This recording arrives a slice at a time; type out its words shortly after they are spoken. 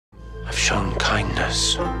I've shown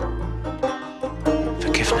kindness,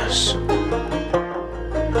 forgiveness,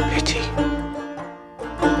 pity,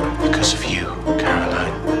 because of you,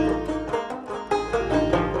 Caroline.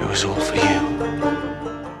 It was all for you.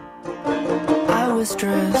 I was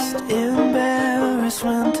dressed in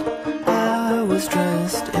embarrassment, I was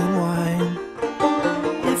dressed in wine.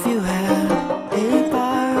 If you had a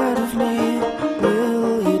part of me,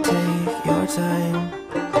 will you take your time?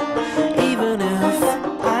 Even if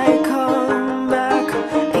I come back,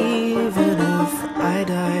 even if I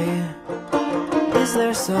die, is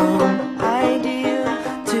there some idea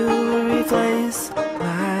to replace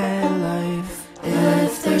my life?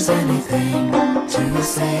 If there's anything to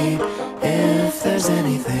say, if there's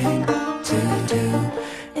anything